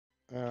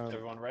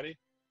Everyone ready?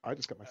 I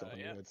just got myself a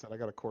new Yeah. headset. I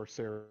got a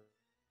Corsair.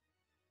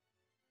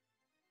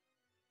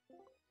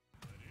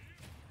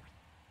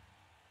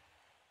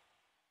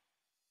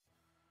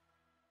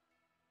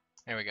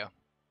 There we go.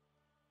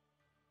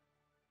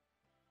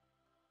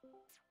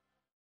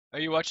 Are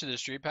you watching the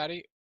stream,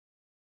 Patty?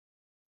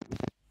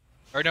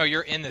 Or no,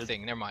 you're in the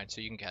thing. Never mind.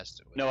 So you can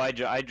cast it. No, I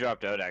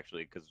dropped out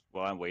actually because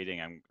while I'm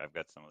waiting, I've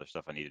got some other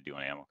stuff I need to do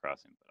on Animal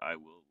Crossing, but I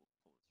will.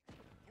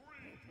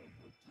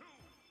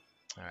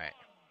 All right.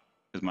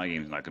 Because my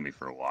game's not gonna be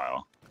for a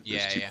while.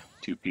 Yeah, There's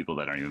two people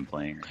that aren't even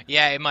playing.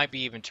 Yeah, it might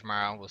be even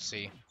tomorrow. We'll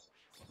see.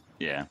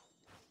 Yeah.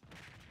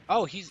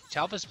 Oh,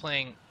 Talf is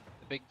playing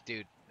the big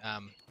dude,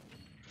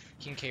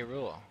 King K.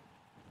 Rool.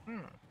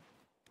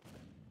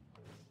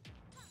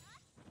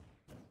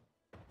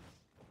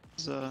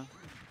 I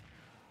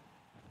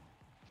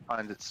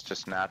find it's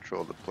just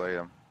natural to play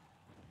him.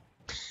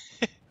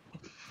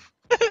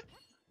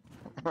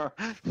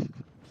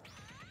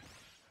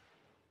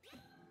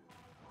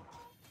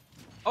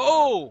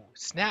 Oh,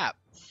 snap!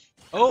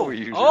 Oh, We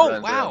usually oh,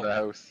 runs around the wow!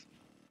 house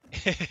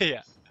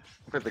Yeah.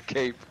 with a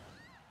cape.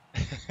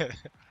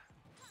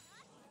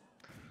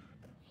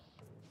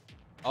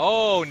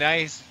 Oh,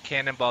 nice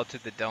cannonball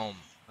to the dome.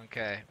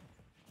 Okay.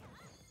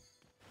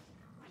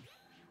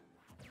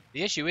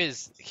 The issue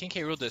is King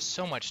K. Rool does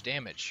so much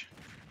damage.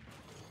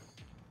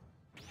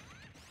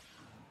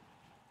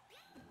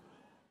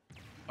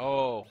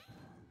 Oh.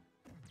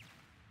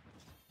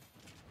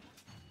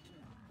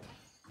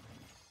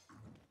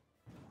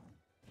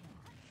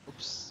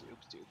 Oops,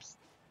 oops.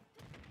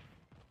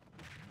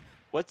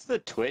 What's the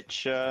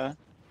Twitch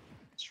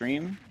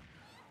stream?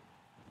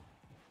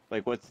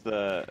 Like, what's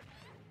the?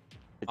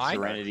 It's Mine?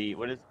 Serenity.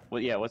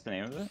 Yeah, what's the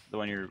name of it? The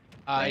one you're.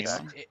 playing It's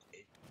on?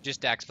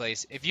 just Dax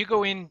Plays. If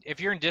you're in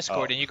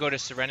Discord Oh. and you go to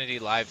Serenity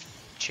Live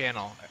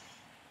channel,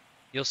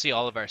 you'll see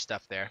all of our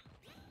stuff there.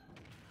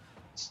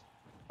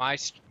 My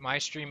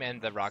stream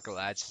and the Rocket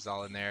Lads is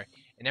all in there,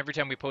 and every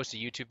time we post a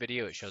YouTube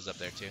video, it shows up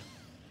there too.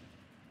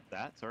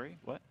 That? Sorry,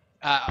 what?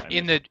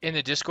 In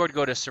the Discord,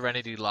 go to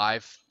Serenity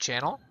Live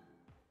channel,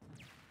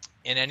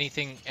 and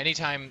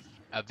anytime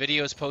a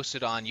video is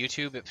posted on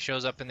YouTube, it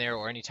shows up in there,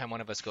 or anytime one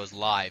of us goes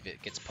live,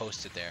 it gets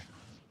posted there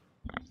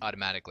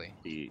automatically.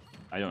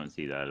 I don't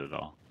see that at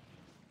all.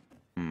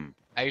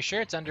 Are you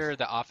sure it's under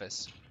the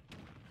office?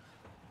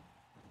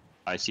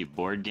 I see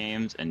board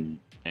games and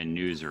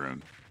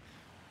newsroom.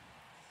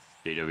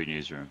 JW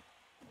newsroom.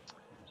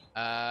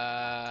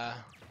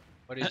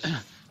 What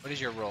is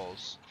your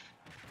roles?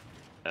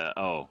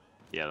 Oh,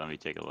 yeah. Let me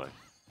take a look.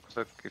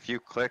 So if you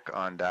click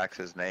on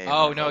Dax's name.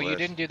 Oh on no, the you list-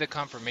 didn't do the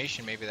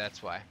confirmation. Maybe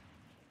that's why.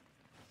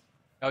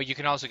 Oh, you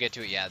can also get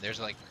to it. Yeah,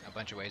 there's like a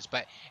bunch of ways.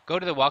 But go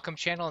to the welcome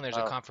channel and there's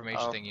a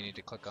confirmation thing you need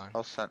to click on.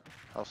 I'll send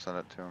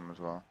it to him as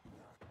well.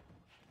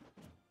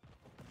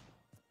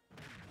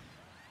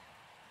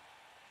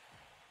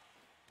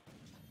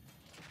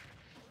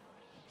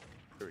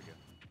 Here we go.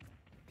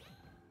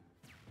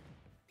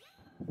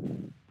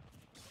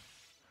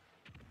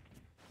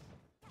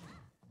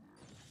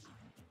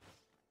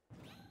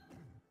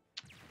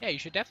 Yeah, you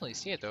should definitely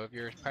see it though if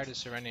you're part of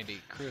Serenity,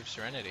 crew of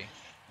Serenity.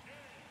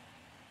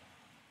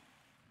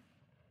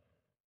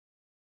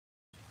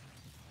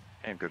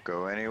 Ain't could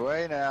go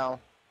anyway now.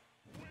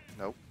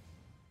 Nope.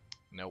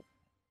 Nope.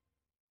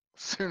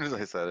 As soon as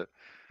I said it.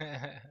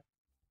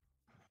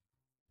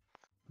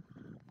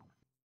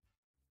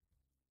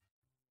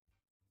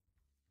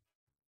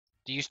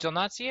 Do you still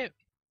not see it?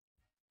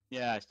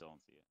 Yeah, I still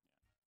don't see it.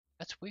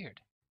 That's weird.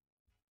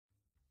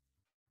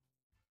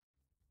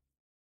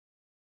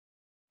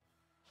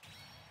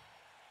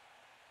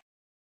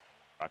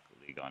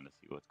 Rocket League on to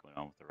see what's going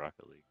on with the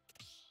Rocket League.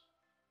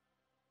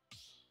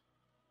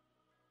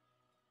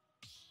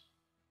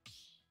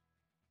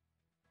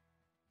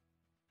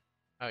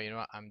 Oh, you know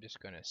what? I'm just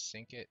gonna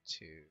sync it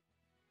to.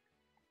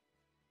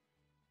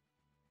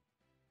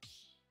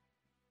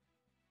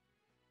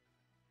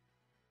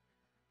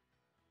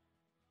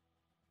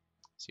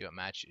 See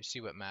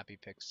what map he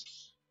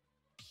picks.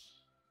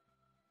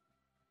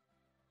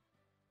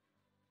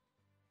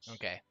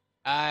 Okay.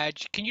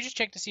 Can you just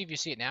check to see if you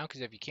see it now?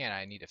 Because if you can't,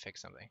 I need to fix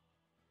something.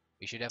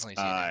 You should definitely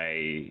see it now.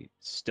 I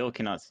still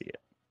cannot see it.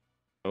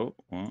 Oh,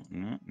 well,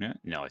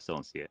 no, I still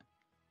don't see it.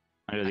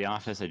 Under the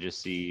office, I just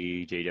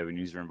see JW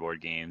Newsroom board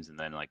games and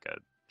then like a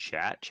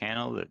chat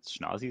channel that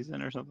Schnozzy's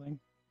in or something.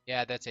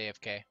 Yeah, that's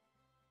AFK.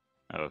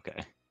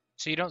 Okay.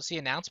 So you don't see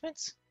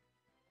announcements?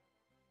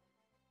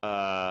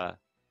 No.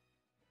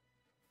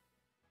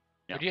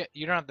 Or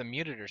you don't have them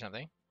muted or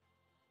something?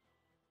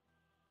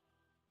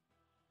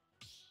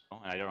 Oh,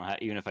 I don't have.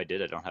 Even if I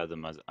did, I don't have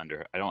them as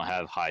under. I don't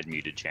have hide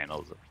muted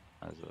channels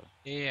as a.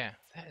 Yeah,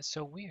 that is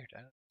so weird. I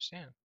don't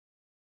understand.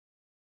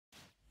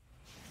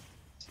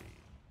 Let's see.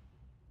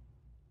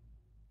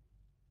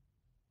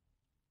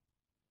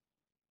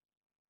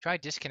 Try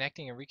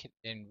disconnecting and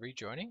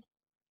rejoining?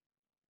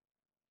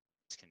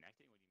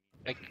 Disconnecting?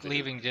 What do you mean? Like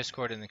leaving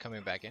Discord and then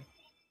coming back in?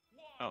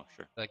 Oh,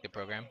 sure. Like the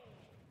program?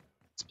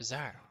 It's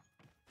bizarre.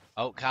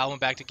 Oh, Kyle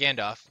went back to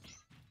Gandalf.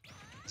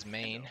 His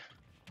main.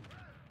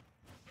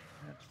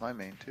 my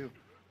main too.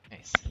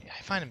 Nice. Yeah,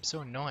 I find him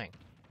so annoying.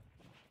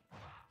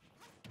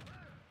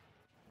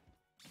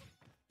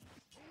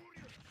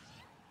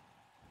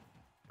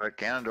 But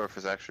Ganondorf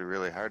is actually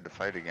really hard to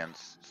fight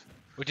against.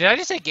 Well, did I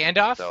just say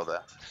Gandalf?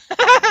 Zelda.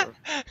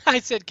 I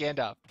said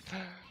Gandalf.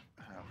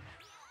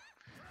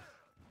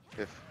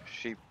 If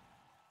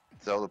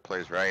Zelda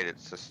plays right,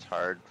 it's just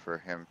hard for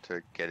him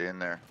to get in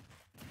there.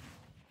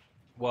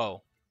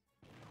 Whoa.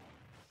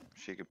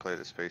 She could play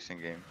the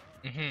spacing game.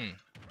 Mm-hmm.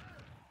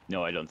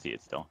 No, I don't see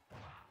it still.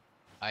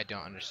 I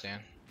don't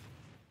understand.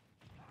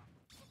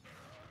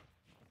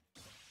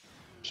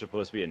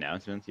 Supposed to be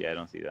announcements? Yeah, I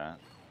don't see that.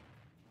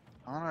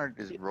 Clonard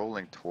is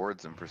rolling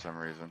towards him for some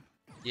reason.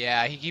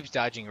 Yeah, he keeps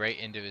dodging right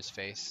into his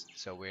face.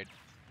 So weird.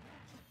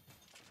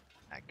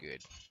 Not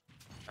good.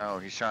 Oh,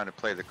 he's trying to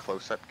play the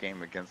close-up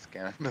game against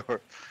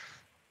Ganondorf.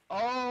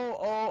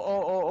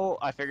 Oh,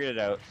 I figured it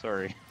out.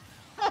 Sorry.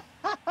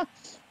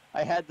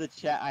 I had the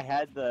chat,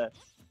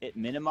 it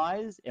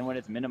minimized, and when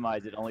it's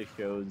minimized, it only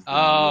shows the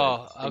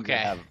Oh, things that okay.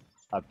 have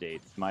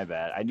updates. My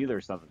bad. I knew there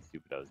was something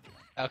stupid I was doing.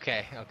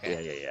 Okay,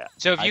 okay. Yeah.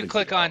 So if I you can see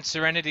click it on all.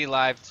 Serenity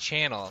Live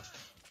channel,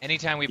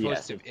 anytime we Yeah,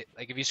 post, so-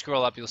 like if you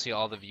scroll up, you'll see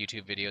all the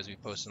YouTube videos we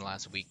posted in the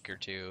last week or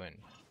two and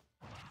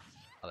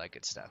all that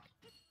good stuff.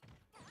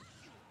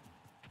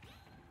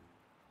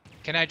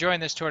 Can I join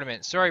this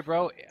tournament? Sorry,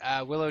 bro.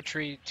 Willow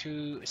Tree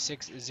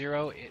 260.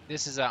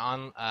 This is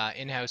an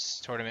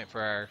in-house tournament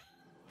for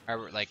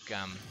our like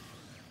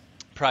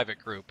private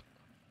group.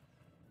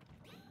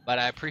 But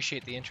I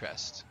appreciate the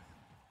interest.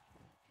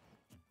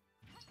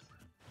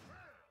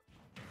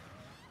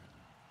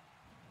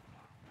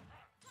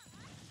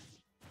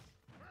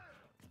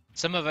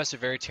 Some of us are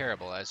very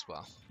terrible as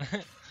well.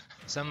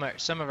 Some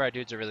of our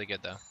dudes are really good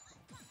though.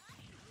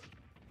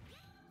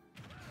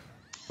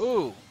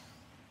 Ooh,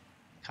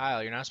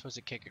 Kyle, you're not supposed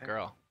to kick a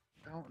girl.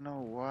 I don't know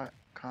what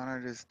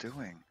Clonard is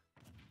doing.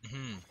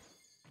 Hmm.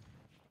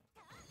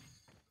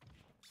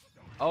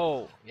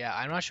 Oh, yeah.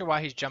 I'm not sure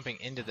why he's jumping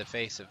into the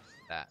face of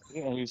that.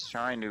 Yeah, he's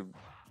trying to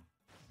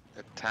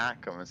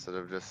attack him instead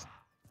of just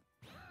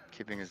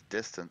keeping his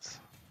distance.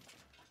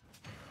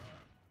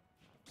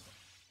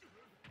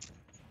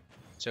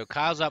 So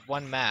Kyle's up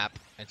one map.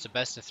 It's a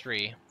best of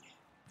 3.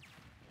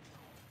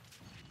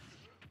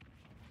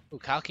 Ooh,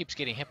 Kyle keeps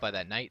getting hit by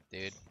that knight,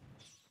 dude.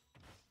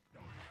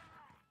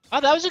 Oh,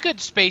 that was a good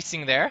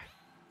spacing there.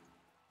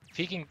 If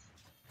he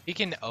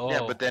can. Oh. Yeah,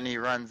 but then he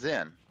runs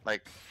in.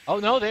 Like, Oh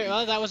no, there.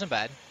 Well, that wasn't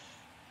bad.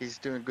 he's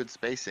doing good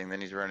spacing,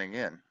 then he's running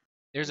in.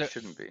 There's He a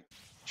shouldn't be.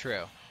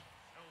 true.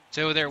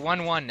 So they're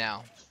 1-1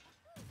 now.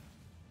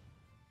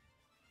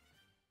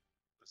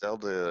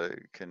 Zelda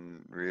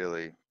can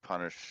really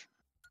punish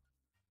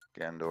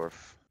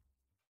Ganondorf.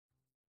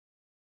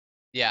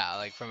 Yeah,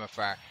 like from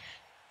afar.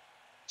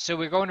 So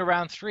we're going to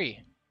round 3.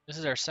 This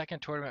is our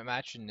second tournament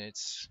match, and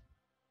it's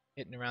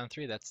hitting round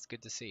 3. That's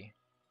good to see.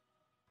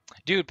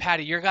 Dude,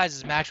 Patty, your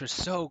guys' match was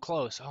so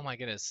close. Oh my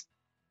goodness.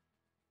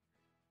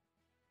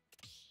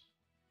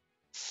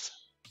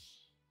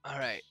 All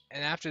right,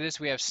 and after this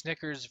we have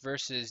Snickers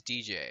versus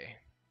DJ.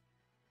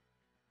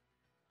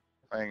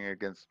 Playing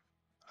against,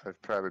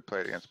 I've probably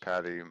played against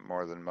Patty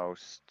more than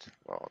most.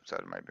 Well,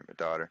 except it might be my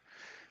daughter.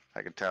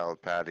 I can tell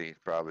Patty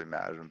probably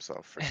mad at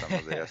himself for some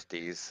of the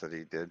SDs that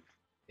he did.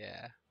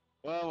 Yeah.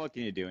 Well, what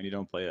can you do when you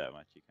don't play that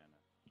much? You kind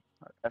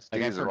of.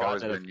 SDs have forgot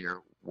always that been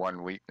your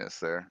one weakness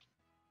there.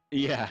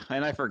 Yeah,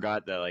 and I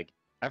forgot that. Like,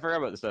 I forgot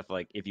about the stuff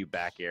like if you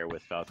back air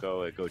with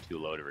Falco, it go too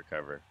low to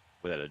recover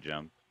without a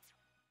jump,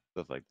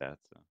 stuff like that.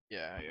 So.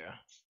 Yeah.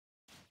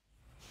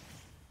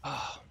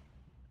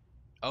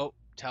 Oh,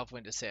 Talf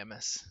went to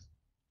Samus.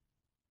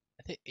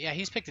 I think, yeah,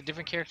 he's picked a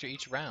different character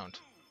each round.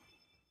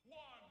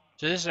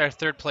 So this is our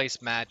third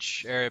place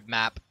match or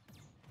map.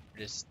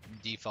 Just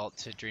default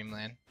to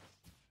Dreamland.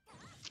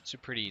 It's a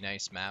pretty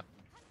nice map.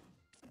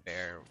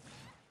 Fair.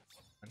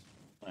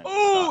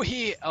 Oh,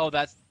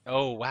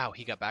 oh wow,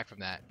 he got back from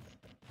that.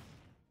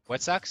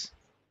 What sucks?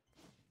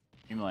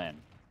 Dreamland.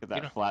 Look You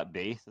at know- that flat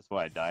base. That's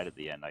why I died at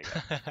the end.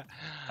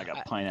 I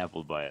got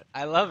pineappled by it.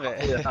 I love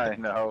it. Yeah, I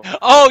know.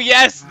 Oh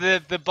yes,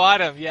 the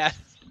bottom, yeah.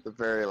 The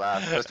very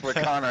last. That's what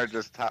Connor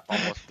just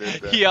almost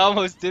did there. He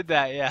almost did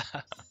that, yeah.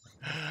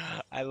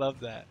 I love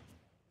that.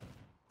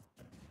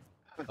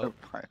 The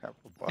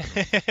pineapple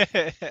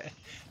bottom.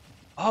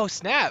 Oh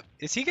snap!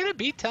 Is he gonna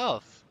beat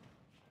Talf?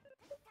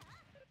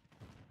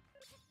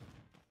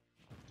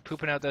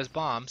 Pooping out those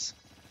bombs.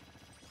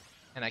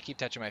 And I keep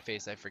touching my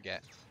face, I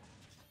forget.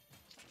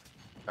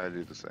 I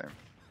do the same.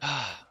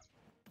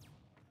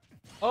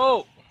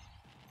 Oh!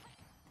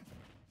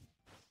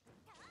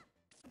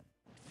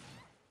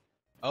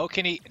 Oh,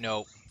 can he?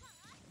 No.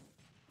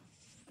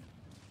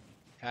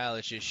 Kyle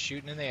is just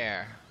shooting in the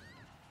air.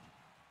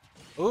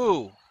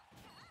 Ooh!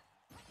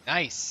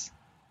 Nice!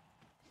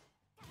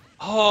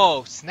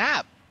 Oh,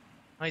 snap!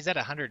 Oh, he's at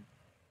 100%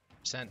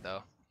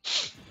 though.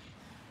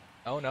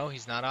 Oh no,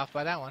 he's not off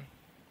by that one.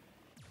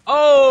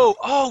 Oh!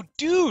 Oh,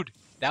 dude!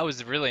 That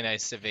was a really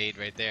nice evade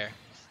right there.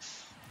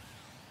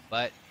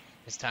 But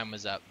his time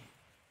was up.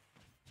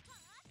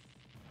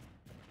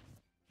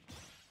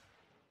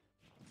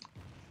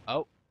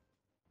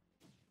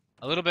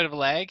 A little bit of a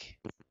lag.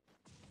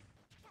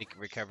 He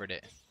recovered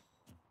it.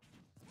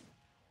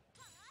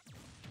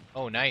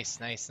 Oh, nice,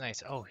 nice,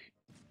 nice. Oh,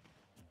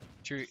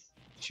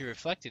 she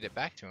reflected it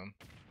back to him.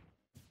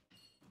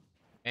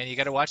 And you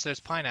gotta watch those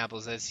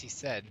pineapples, as he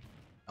said.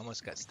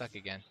 Almost got stuck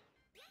again.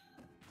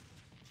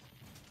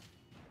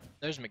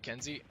 There's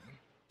Mackenzie.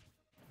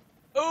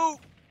 Oh!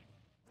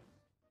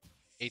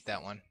 Ate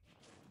that one.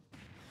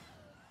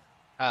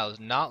 Kyle's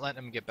not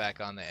letting him get back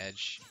on the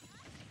edge.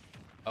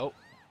 Oh.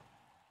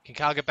 Can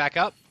Kyle get back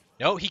up?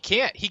 No, he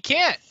can't. He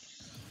can't!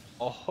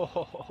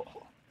 Oh.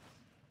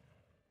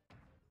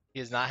 He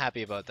is not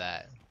happy about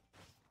that.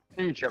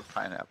 Huge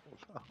pineapple.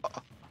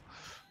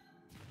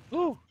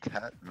 Ooh.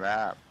 That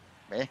map.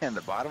 Man,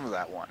 the bottom of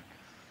that one.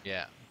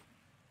 Yeah.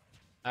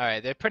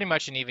 Alright, they're pretty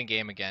much an even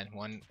game again.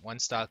 One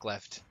stock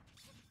left.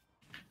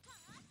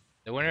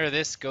 The winner of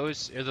this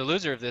goes, or the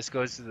loser of this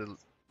goes to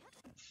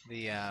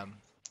the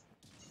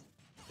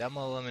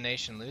double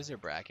elimination loser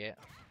bracket.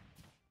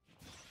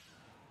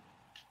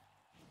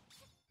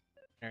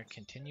 Winner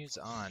continues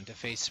on to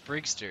face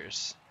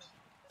Sprigsters.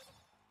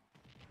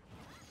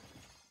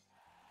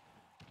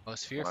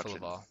 Most fearful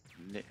of all.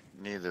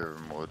 Neither of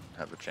them would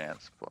have a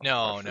chance. But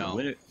No,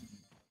 no.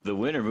 The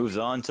winner moves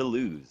on to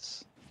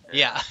lose.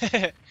 Yeah.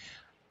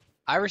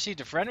 I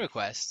received a friend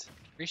request.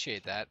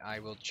 Appreciate that. I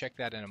will check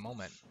that in a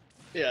moment.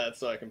 Yeah, that's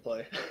so I can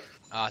play.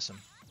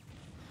 Awesome.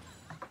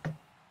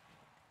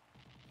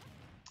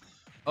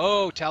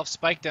 Oh, Talf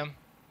spiked him.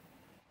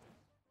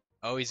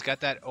 Oh, he's got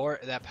that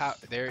power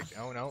there.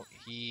 Oh no,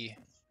 he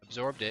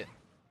absorbed it.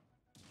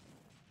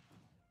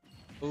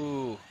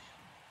 Ooh.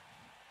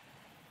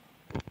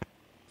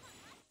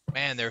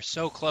 Man, they're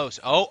so close.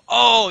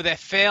 Oh, that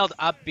failed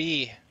up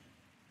B.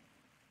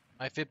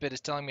 My Fitbit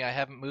is telling me I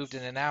haven't moved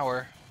in an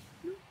hour.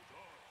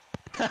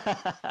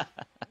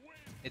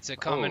 It's a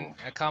common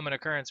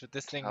occurrence with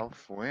this thing.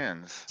 Talf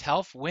wins.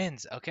 Talf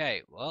wins.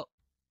 Okay, well,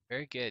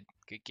 very good.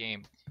 Good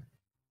game.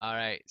 All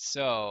right,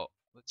 so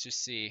let's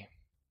just see.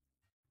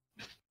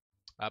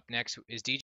 Up next is DJ.